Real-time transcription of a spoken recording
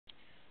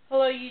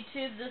Hello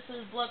YouTube, this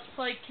is Let's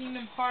Play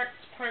Kingdom Hearts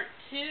Part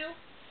 2,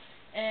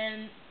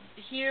 and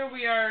here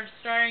we are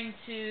starting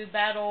to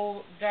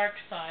battle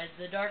Darkseid,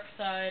 the dark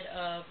side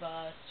of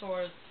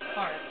Sora's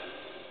heart.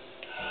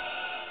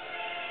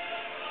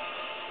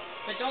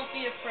 But don't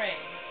be afraid.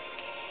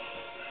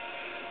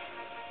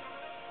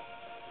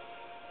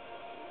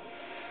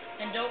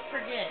 And don't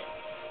forget.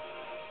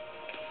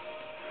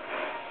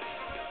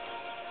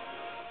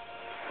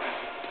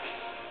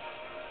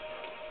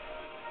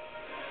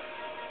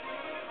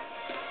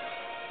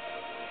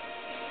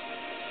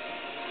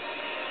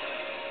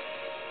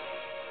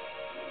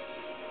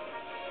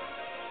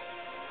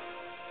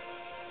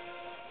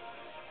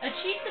 A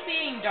cheat to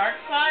beating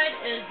Darkseid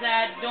is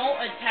that don't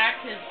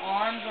attack his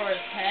arms or his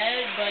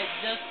head, but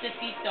just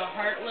defeat the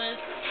Heartless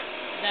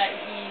that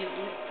he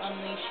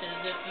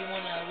unleashes if you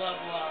want to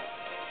level up.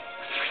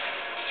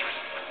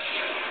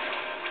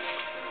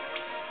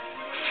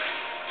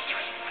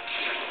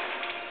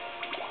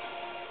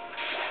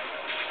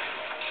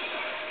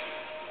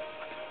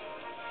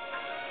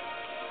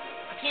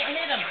 I can't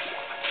hit him.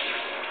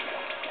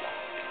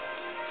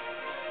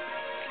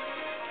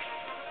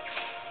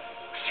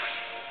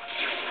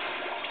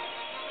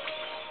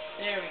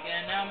 There we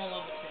go, now I'm a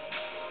level 2.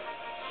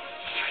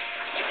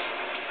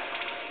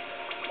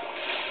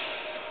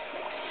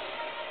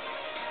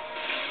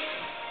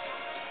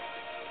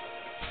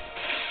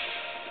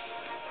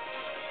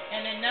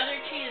 And another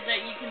cheat is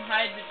that you can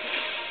hide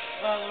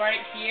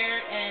right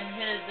here and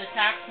his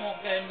attacks won't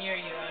go near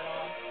you at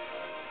all.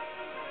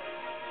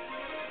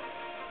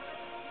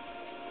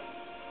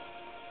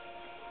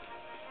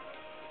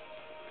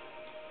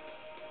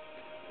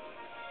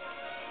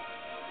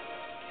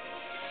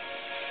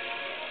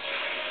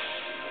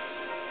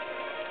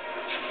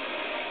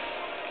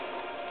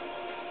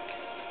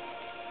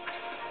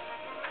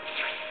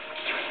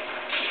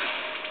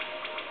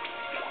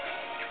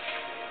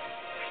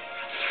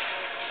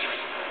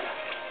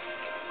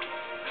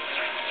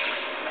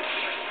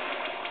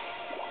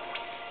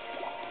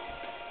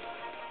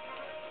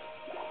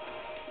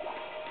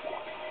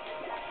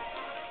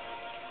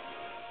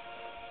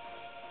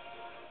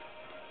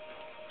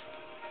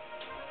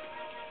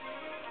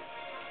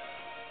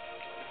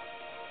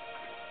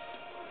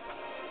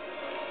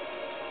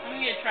 I'm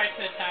going to try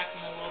to attack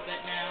him a little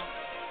bit now.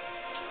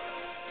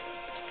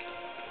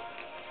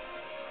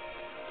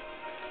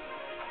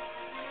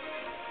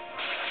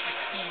 I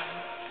can.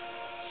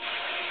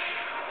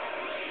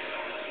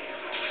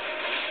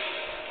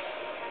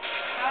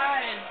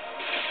 Hide!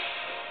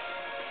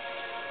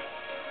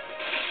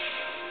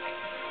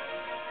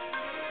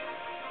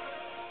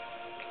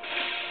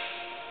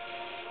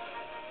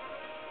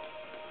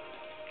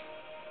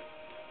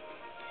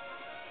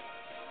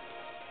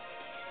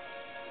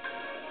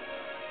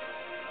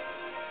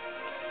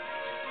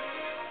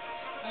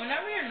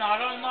 Whenever you're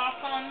not on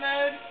lock-on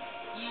mode,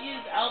 you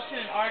use L2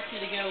 and R2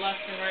 to go left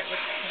and right with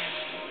the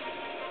camera.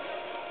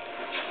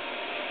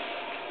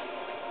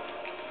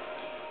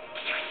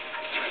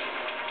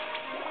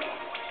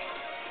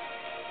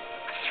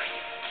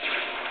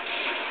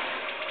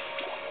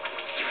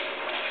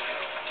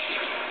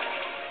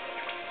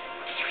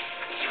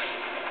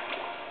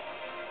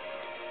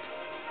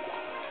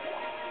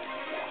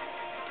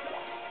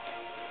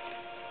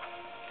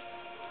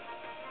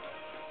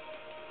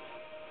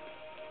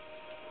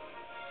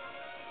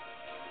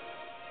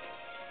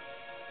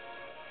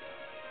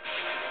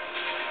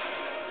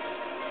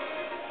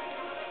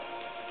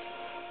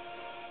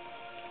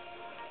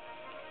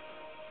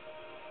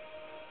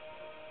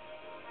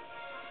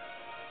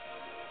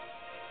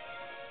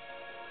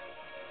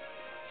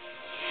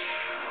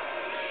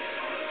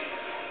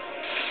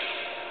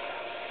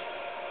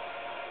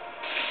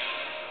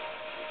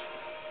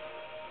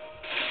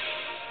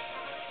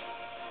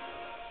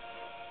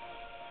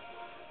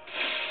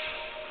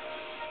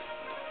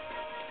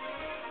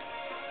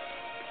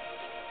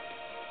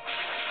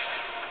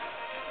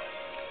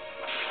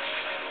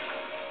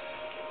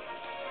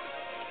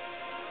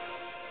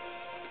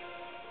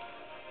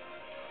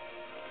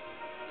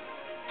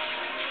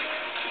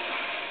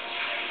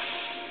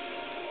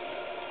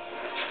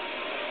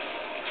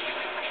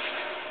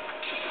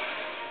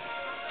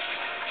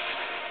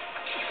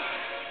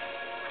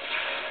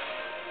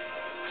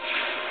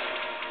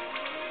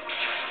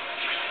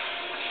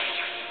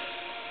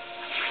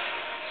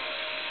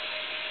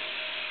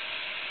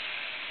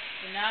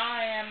 So now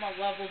I am a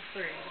level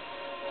 3.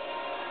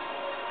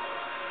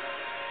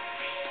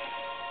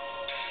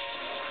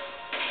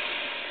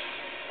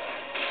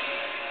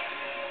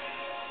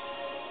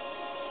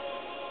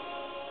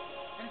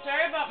 And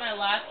sorry about my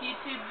last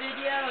YouTube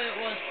video, it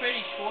was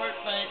pretty short,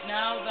 but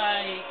now that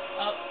I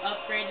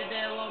upgraded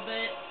it a little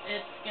bit,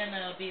 it's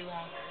gonna be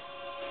longer.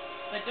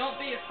 But don't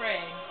be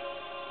afraid,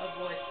 a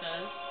voice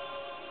says.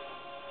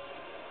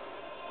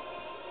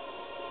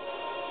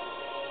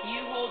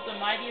 You hold the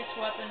mightiest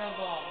weapon of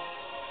all.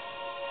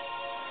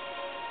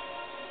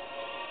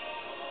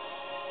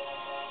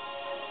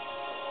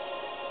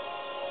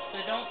 So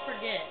don't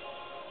forget.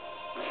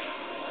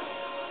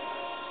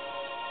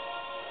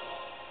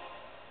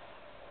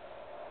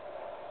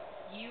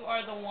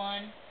 are the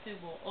one who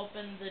will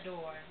open the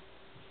door.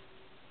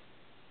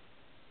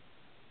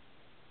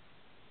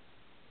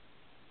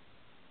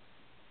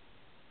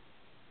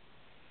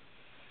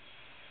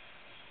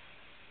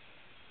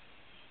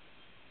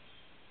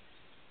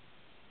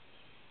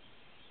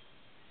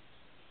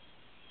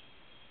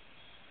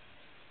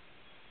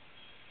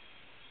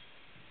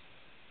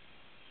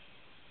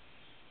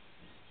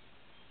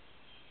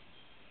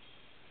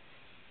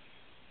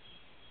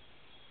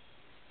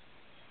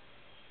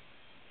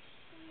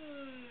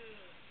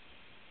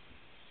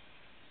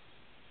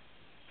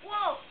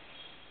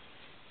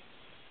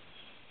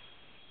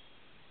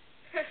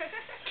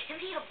 Give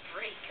me a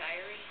break,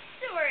 Kyrie.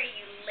 Sorry,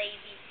 you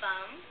lazy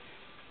bum.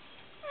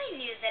 I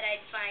knew that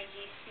I'd find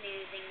you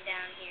snoozing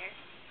down here.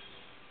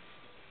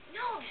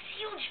 No, this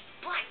huge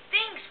black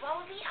thing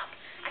swallowed me up.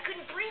 I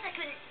couldn't breathe. I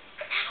couldn't...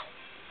 Ow.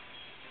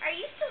 Are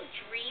you still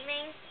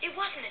dreaming? It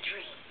wasn't a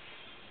dream.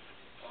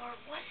 Or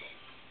was it?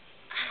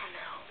 I don't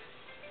know.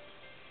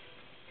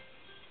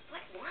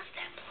 What was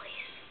that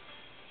place?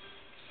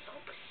 So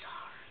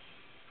bizarre.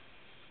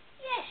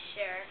 Yeah,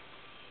 sure.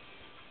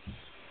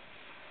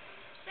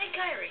 Say,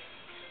 Kyrie,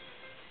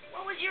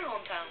 what was your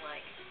hometown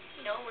like?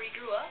 You know, where you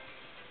grew up?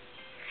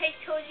 I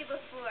told you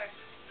before.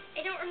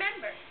 I don't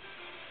remember.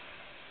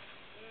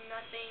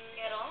 Nothing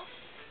at all?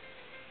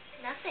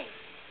 Nothing.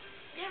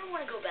 You ever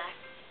want to go back?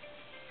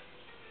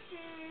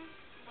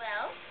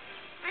 Well,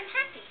 I'm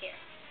happy here.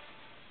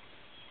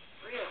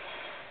 Really?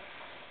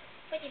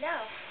 But you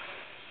know,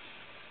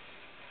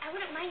 I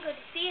wouldn't mind going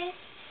to see it.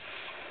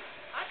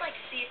 I'd like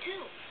to see it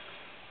too.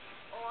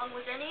 Along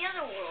with any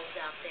other worlds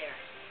out there.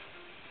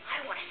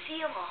 I want to see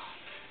them all.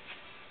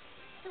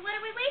 So what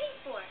are we waiting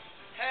for?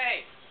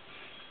 Hey!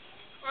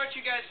 Aren't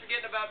you guys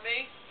forgetting about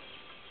me?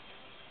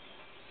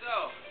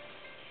 So,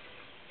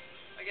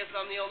 I guess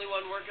I'm the only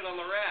one working on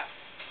the raft.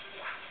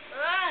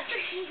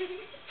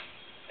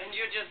 And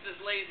you're just as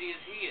lazy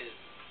as he is.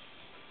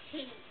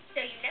 So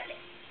you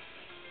noticed.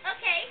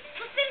 Okay,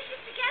 we'll finish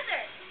this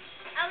together.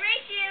 I'll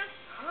race you.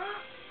 Huh?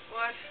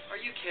 What? Are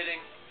you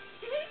kidding?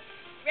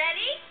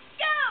 Ready?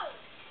 Go!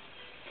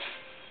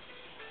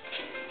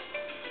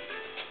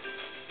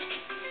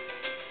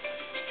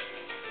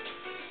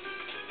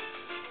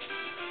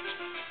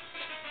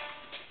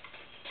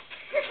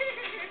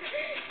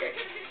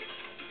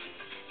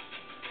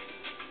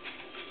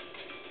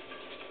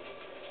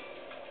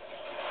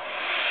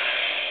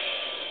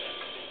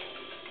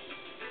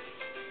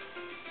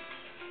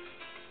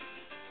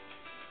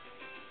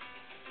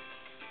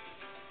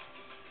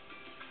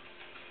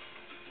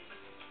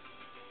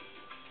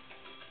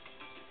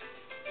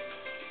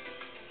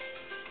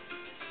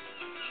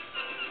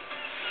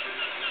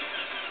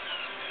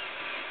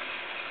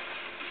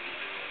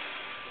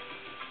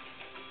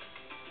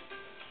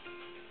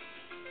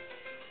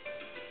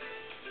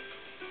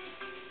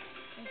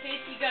 In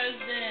case you guys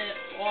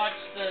didn't watch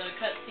the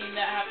cutscene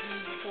that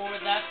happened before,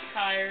 that's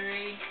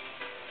Kyrie.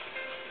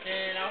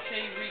 And I'll show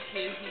you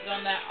Riku, he's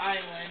on that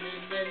island,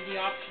 and then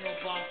the optional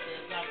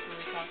bosses after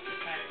we talk to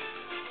Kyrie.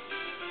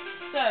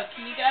 So,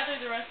 can you gather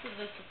the rest of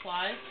the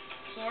supplies?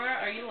 Sora,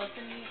 are you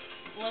listening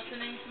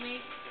to me?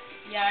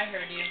 Yeah, I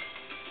heard you.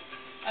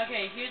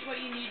 Okay, here's what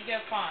you need to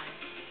go find.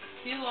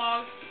 2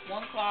 logs,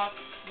 1 cloth,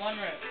 1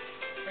 rope.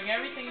 Bring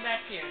everything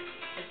back here.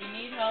 If you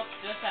need help,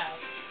 just ask.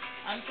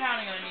 I'm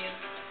counting on you.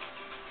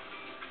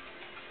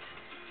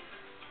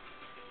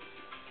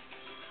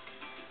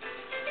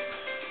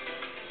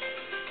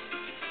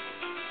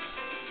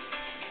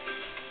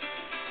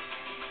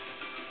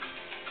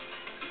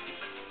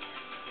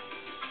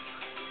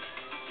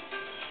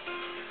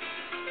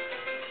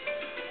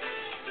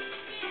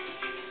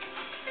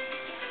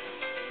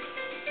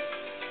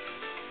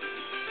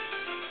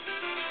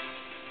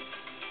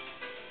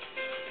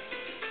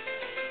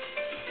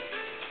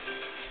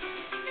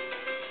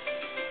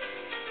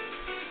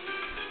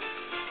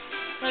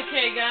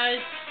 Okay guys,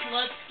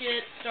 let's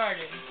get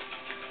started.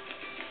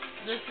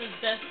 This is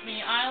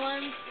Destiny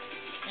Island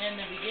and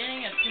the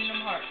beginning of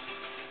Kingdom Hearts.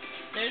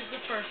 There's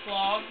the first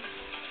log.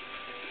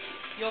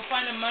 You'll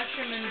find a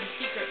mushroom in the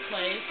secret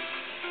place,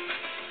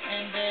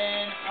 and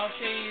then I'll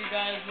show you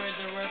guys where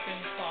the rope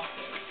and cloth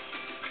is.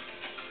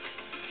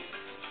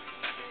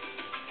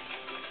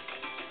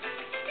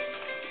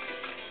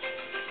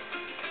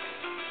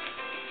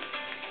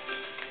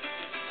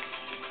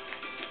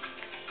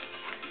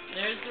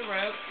 There's the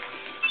rope.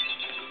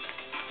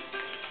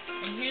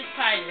 And here's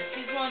Tidus.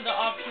 He's one of the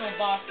optional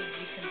bosses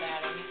you can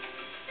battle.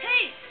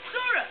 Hey,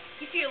 Sora!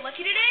 You feel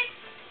lucky today?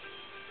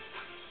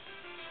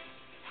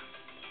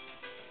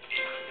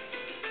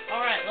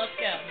 Alright, let's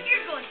go.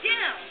 You're going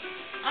down!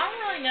 I don't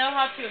really know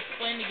how to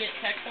explain to get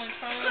tech points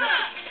from him.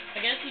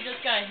 I guess you just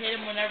gotta hit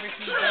him whenever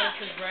he does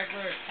his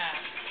regular attack.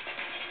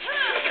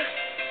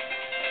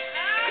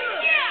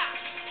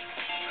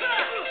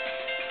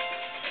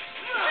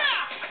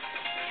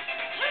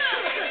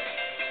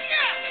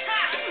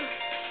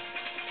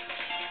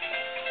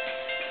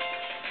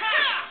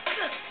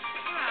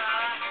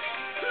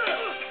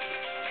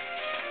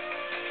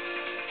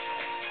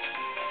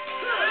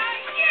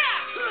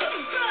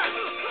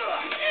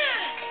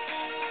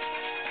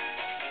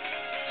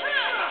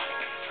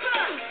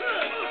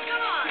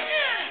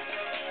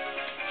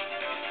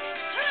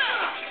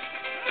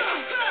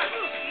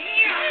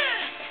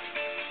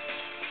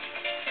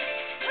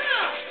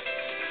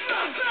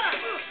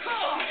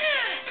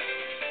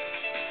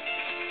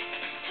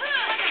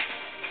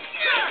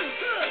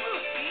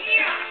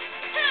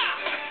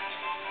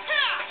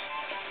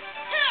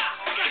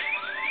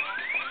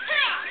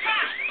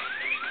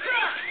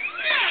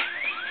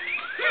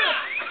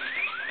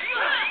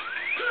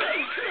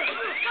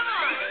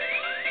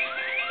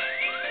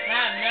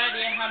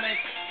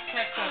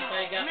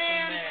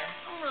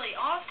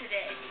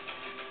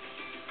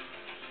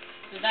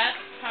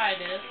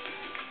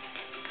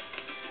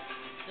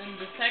 then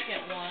the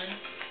second one,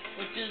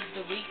 which is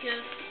the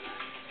weakest,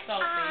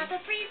 Selfie. The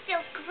freeze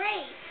feels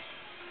great.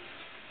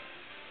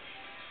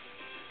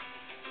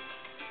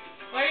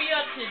 What are you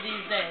up to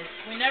these days?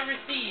 We never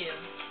see you.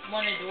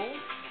 Want a duel?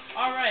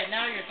 Alright,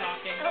 now you're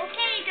talking.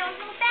 Okay, don't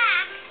hold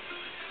back.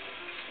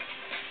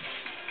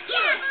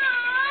 Yeah!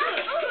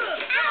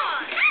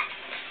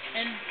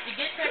 And to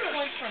get tech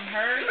points from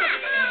her, you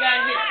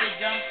gotta hit the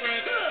jump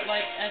rope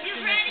like as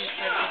soon as she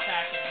starts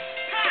attacking.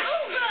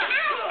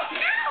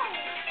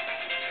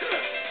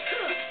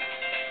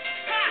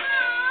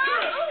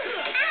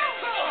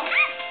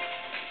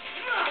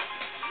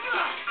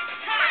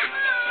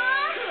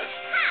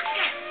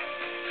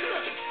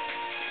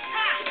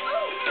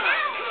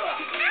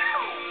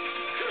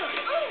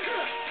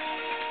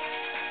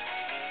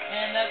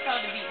 And that's how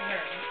to beat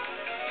her.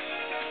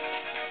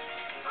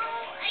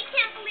 Oh, I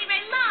can't believe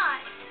I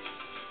lost.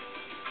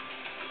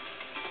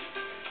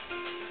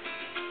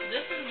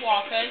 This is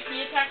Waka.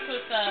 He attacks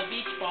with a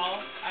beach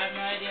ball. I have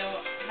no idea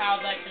how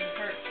that can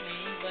hurt me,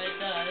 but it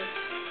does.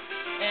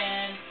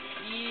 And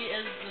he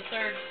is the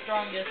third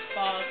strongest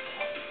boss,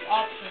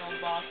 optional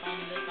boss on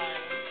this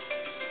island.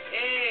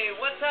 Hey,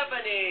 what's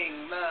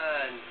happening,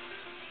 man?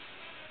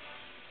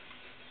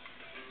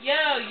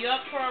 Yo, you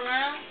up for a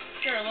round?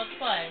 Sure, let's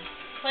play.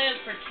 Play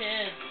is for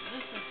kids.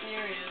 This is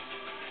serious.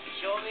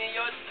 Show me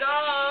your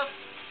stuff.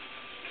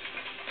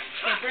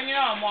 Okay, bring it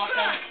on,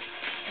 Waka.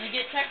 And to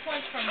get tech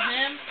points from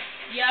him,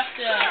 you have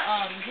to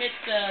hit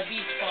the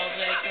beach balls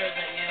that he throws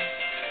at you.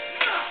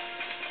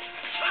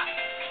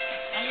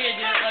 I'm gonna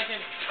do it like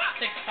 6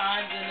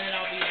 times and then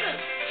I'll be in.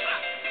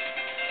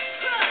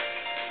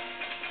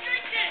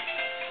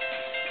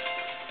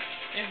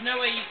 There's no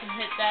way you can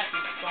hit that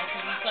beach ball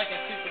because it's like a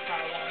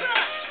superpower one.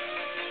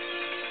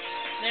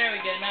 There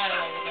we go, now I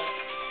leveled up.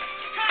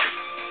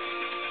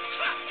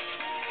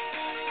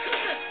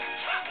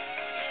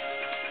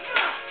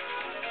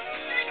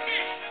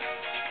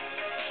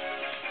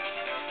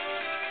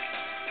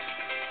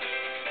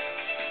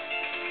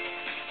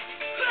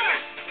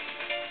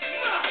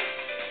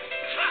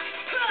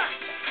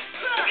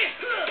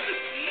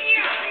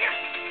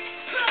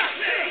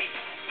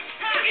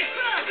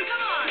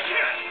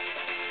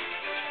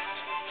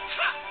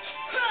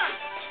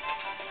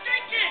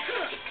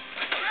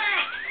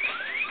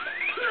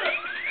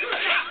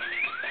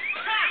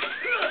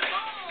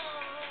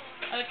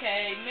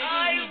 Okay, maybe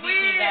he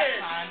beat me that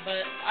time,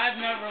 but I've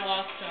never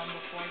lost to him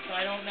before, so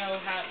I don't know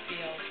how it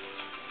feels.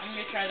 I'm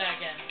gonna try that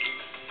again.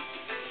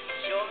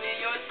 Show me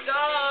your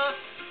stuff.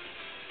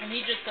 And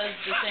he just says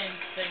the same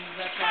things,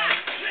 that's why I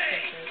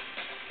picked it.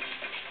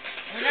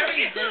 Whenever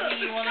he's dizzy,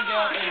 you want to go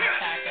up and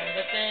attack him,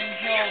 but then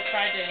he'll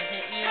try to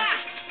hit you,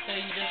 so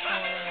you just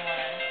want to run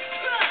away.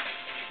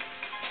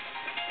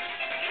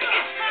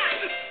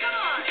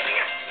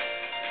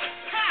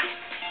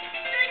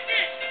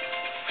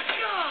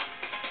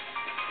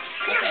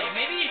 Okay,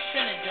 maybe you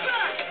shouldn't jump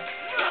there.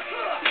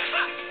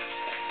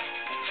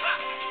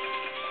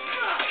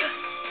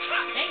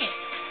 Dang it.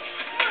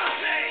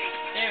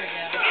 There we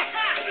go.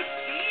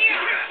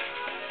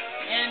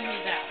 And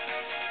he's out.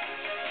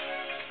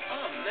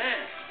 Oh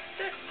man,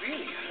 that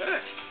really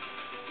hurt.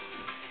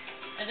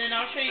 And then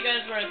I'll show you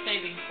guys where a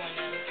saving point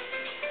is.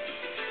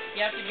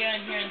 You have to go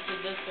in here into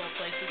this little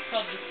place. It's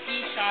called the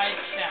Seaside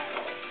Shack.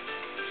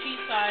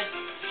 Seaside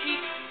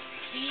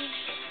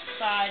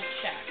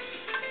Shack.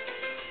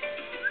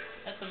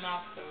 That's a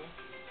mouthful.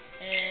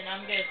 And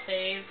I'm gonna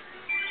save.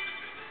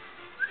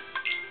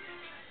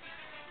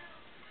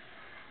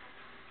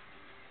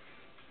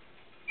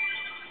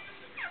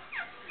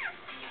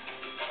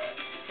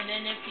 And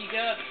then if you go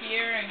up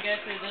here and go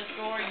through this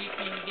door, you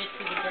can get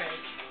to the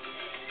bridge.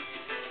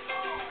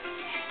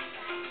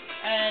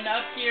 And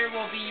up here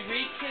will be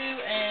Riku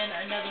and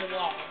another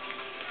log.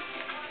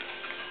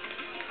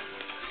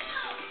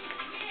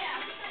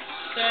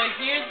 So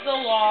here's the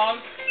log,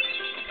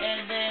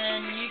 and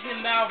then you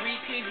can battle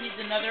Riku. He's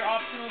another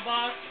optional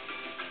boss,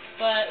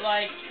 but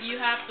like you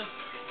have to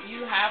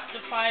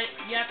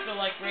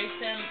like race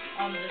him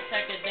on the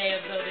second day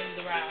of building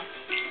the raft.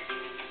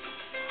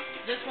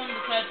 This one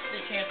decides the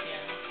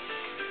champion.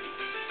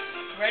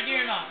 Ready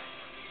or not?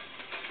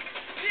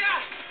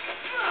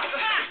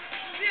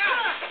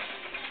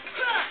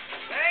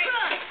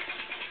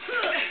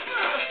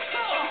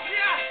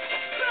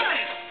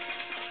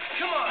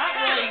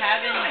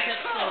 Have any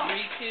tips to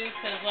Riku,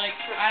 because like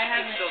I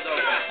haven't,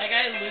 like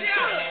I lose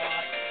him a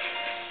lot.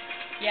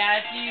 Yeah,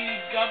 if you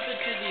jump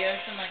into the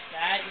ocean like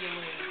that, you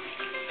lose.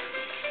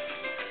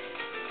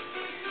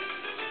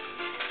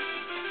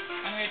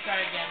 I'm gonna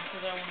try again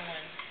because I want to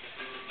win.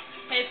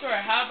 Hey Sora,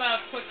 how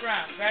about a quick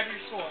round? Grab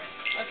your sword.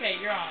 Okay,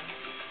 you're on.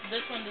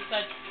 This one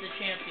decides the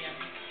champion.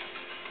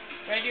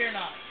 Ready or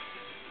not?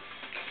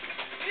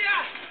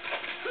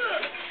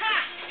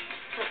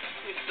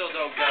 You still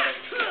don't got it.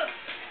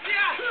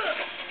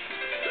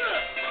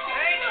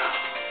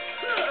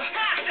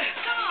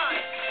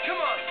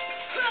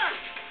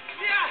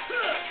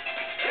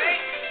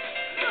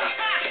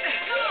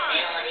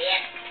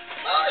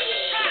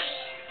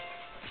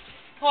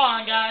 Hold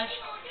on, guys.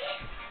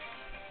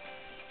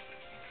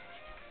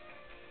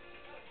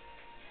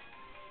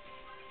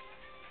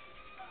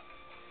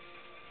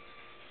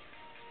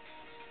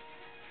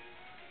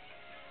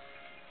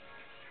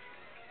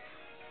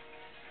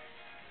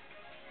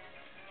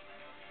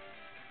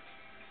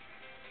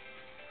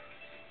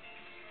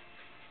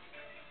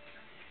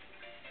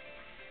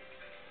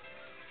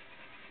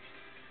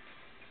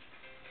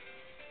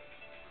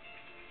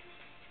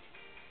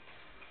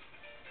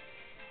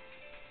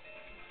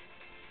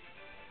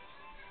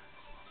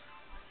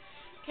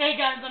 Okay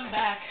guys, I'm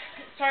back.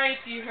 Sorry if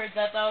you heard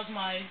that. That was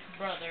my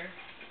brother.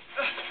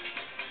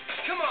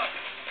 Come on.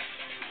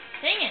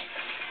 Dang it.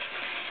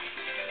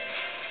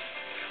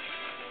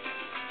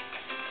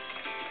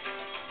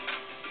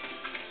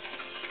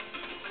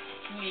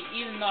 Wait,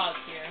 even dog's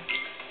here.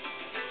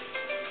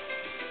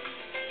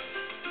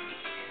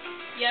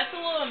 Yeah, it's a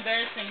little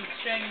embarrassing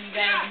showing you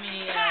guys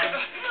me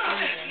losing.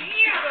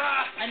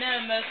 I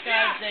know most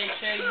guys, they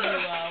show you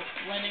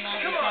winning all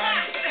the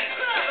time,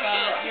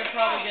 but you're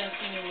probably going to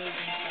see me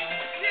losing, so.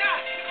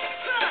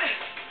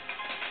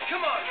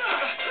 Come on.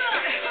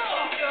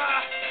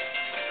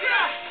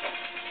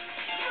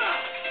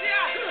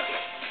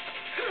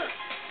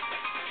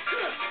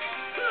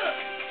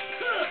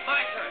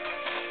 My turn.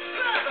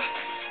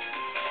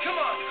 Come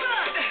on.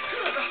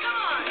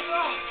 Come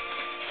on.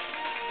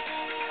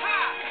 Ha!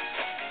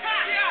 Ha!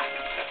 Yeah!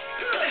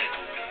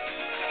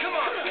 Come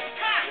on.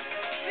 Ha!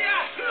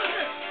 Yeah!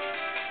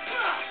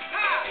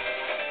 Ha!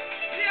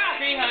 Yeah!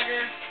 Tree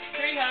hugger.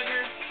 Tree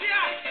hugger.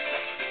 Yeah!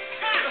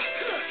 Ha!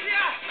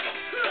 Yeah!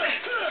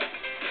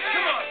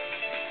 Come on.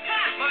 Ha!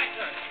 My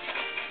turn.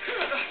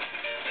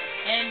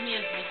 And he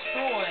is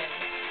destroyed.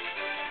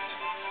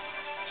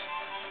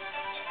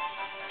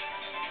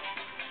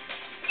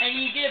 And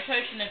you get a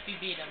potion if you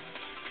beat him.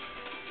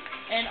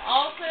 And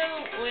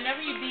also, whenever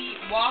you beat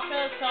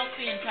Waka,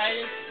 Selfie, and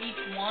Titus each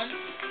once,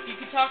 you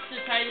can talk to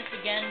Titus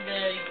again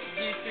to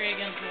do 3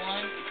 against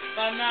 1.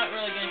 But I'm not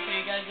really going to show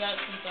you guys that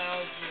since I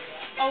always do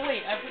that. Oh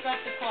wait, I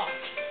forgot the clock.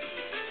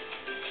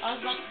 I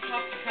was about to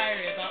talk to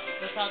Kyrie without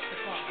the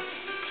clock.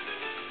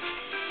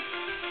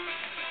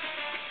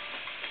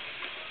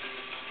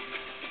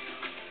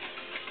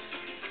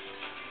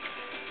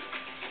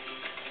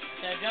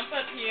 So I jump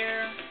up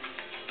here,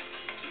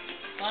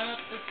 climb up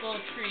this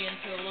little tree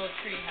into a little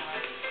tree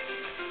house.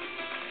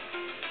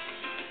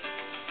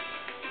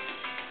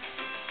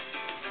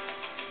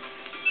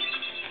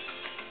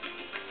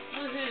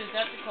 Woohoo,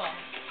 got the clock.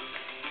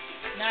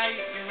 Now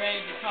you're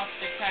ready to talk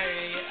to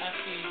Kyrie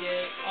after you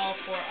get all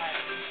 4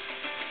 items.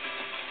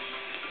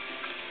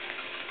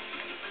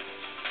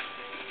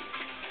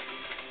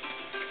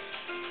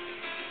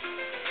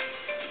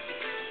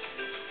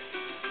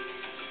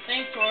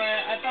 Thanks,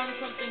 Tora. I found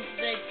something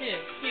today too.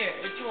 Here,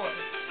 it's yours.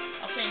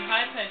 Obtain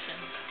high potion.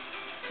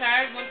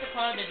 Tired? Want to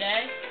call it a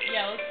day?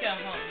 Yeah, let's go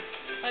home.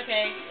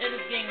 Okay, it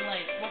is getting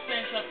late. We'll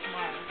finish up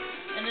tomorrow.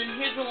 And then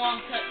here's a long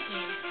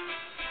cutscene.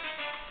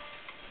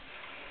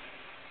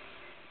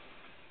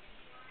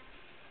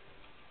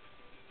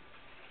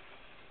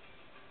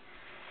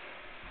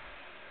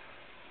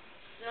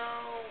 So,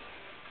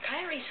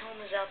 Kyrie's home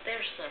is out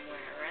there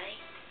somewhere,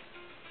 right?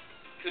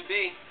 Could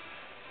be.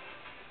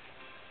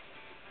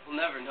 We'll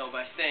never know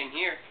by staying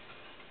here.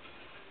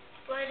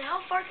 But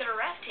how far could a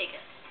raft take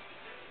us?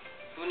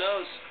 Who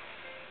knows?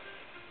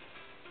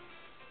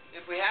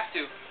 If we have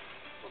to,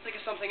 we'll think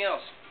of something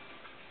else.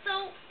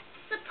 So,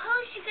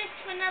 suppose you get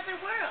to another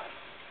world.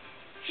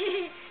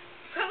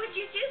 What would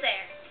you do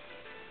there?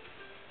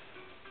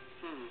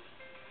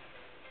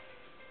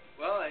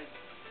 Well, I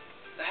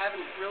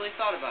haven't really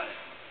thought about it.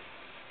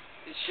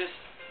 It's just,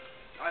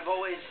 I've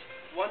always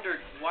wondered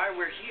why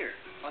we're here,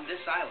 on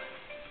this island.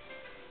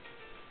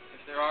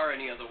 If there are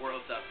any other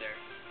worlds out there,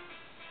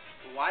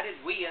 why did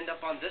we end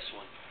up on this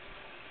one?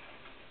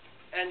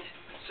 And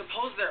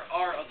suppose there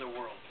are other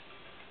worlds.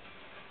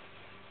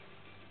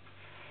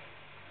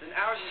 Then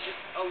ours is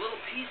just a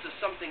little piece of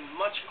something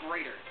much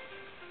greater.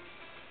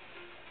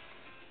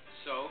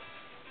 So,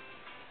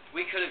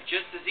 we could have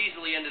just as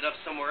easily ended up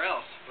somewhere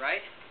else,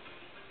 right?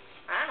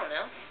 I don't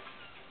know.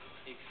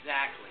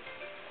 Exactly.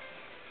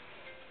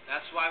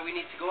 That's why we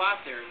need to go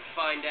out there and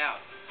find out.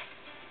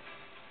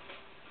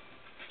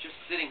 Just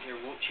sitting here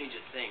won't change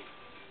a thing.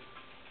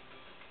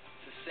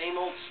 It's the same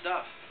old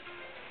stuff.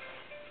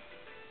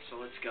 So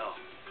let's go.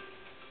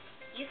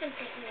 You've been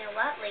thinking a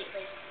lot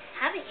lately,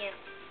 haven't you?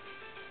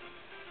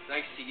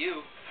 Thanks to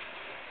you.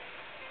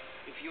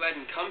 If you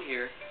hadn't come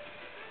here,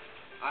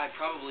 I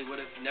probably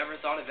would have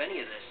never thought of any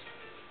of this.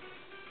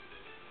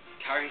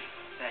 Kyrie,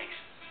 thanks.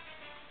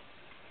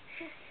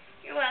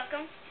 You're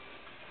welcome.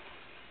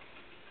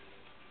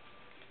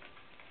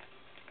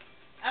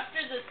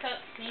 After this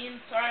cutscene,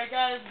 sorry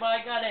guys, but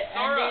I gotta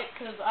end it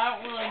because I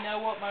don't really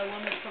know what my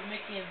limit for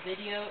making a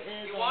video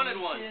is You on wanted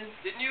YouTube. one,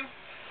 didn't you?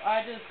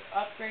 I just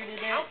upgraded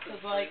it because,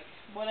 like,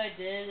 what I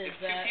did is If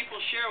two that... people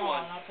share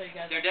Hold one, on, I'll tell you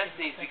guys their after this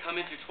destinies become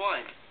cutscene.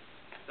 intertwined.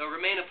 They'll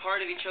remain a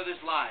part of each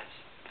other's lives,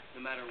 no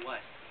matter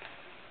what.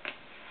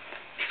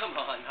 Come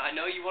on, I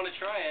know you want to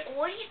try it.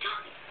 What are you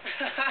talking?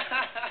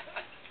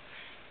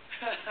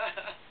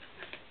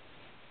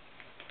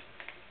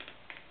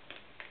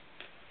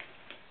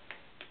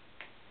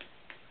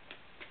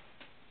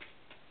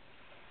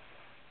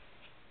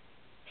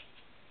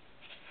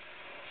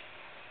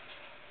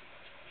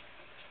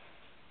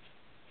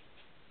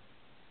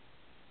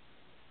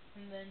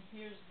 And then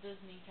here's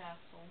Disney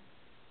Castle.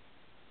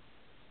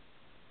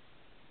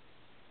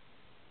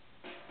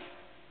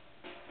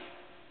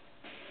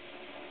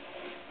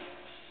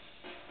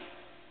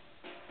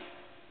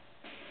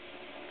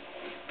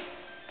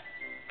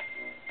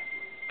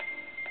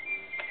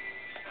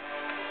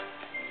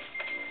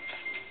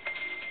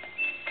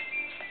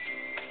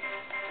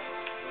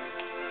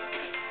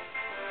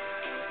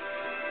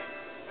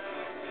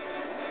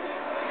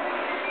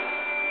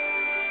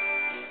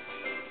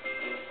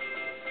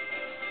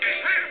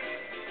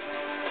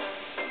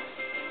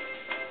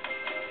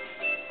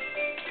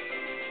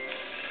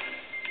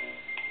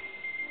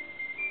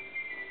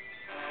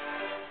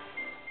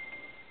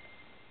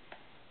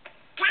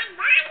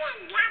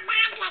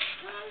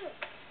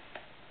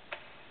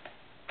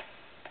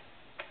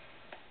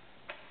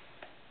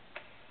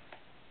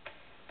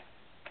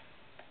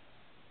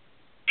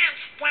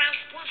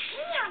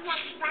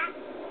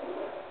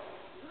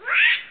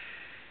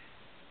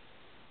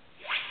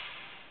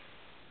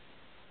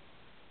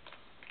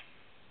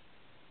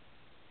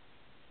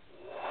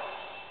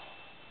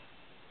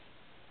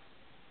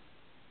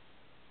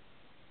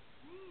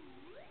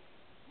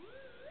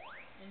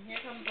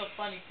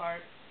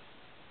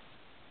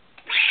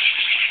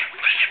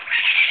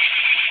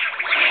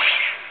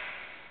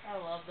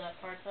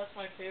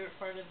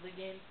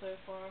 the game so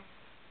far.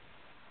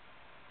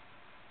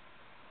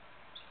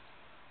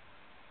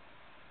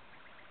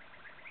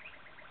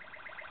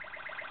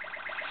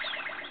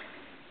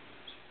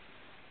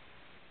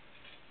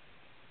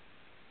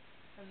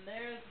 And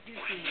there's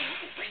Goofy.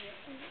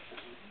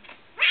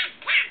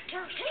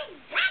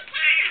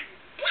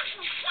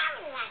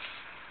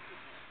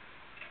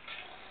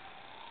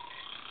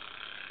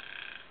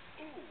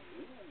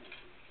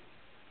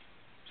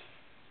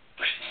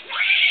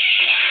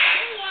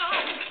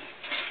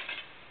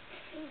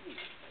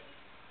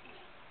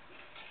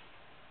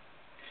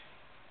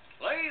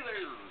 Hey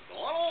there,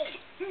 Donald.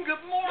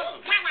 Good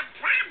morning.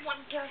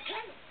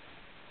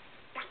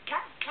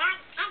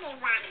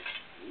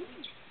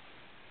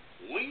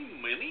 Wee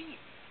Minnie?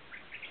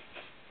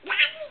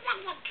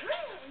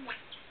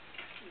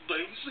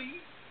 Daisy?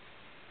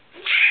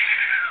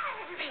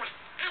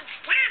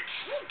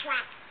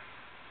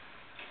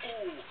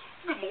 Oh,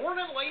 good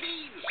morning,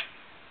 ladies.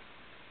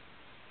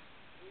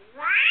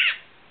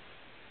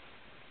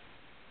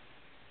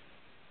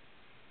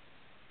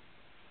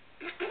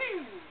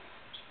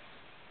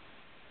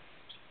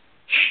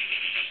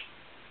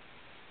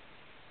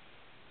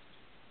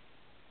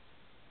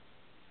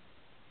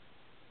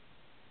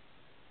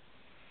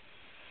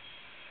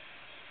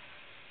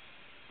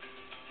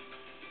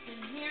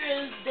 And here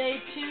is day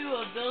 2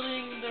 of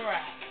building the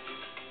raft.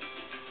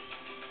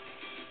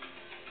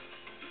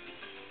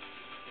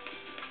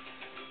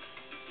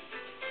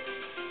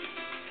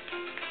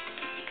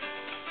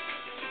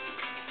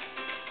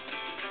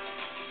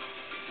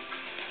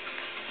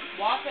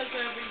 Waka's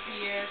over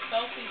here,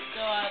 Sophie's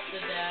still at the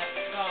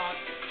dock,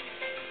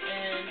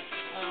 and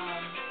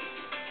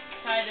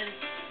Titus,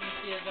 you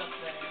see, is up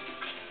there.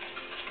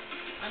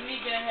 I'm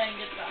gonna go ahead and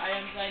get the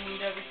items I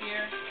need over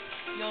here.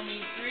 You'll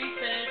need 3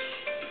 fish,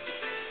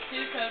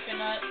 2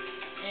 coconuts,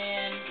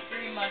 and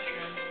 3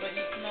 mushrooms, but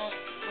you can only,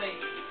 wait,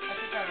 I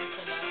think I already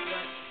said that,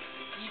 but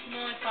you can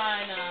only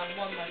find 1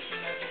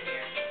 mushroom over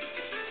here.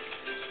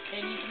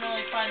 And you can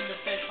only find the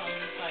fish on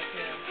this side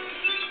too.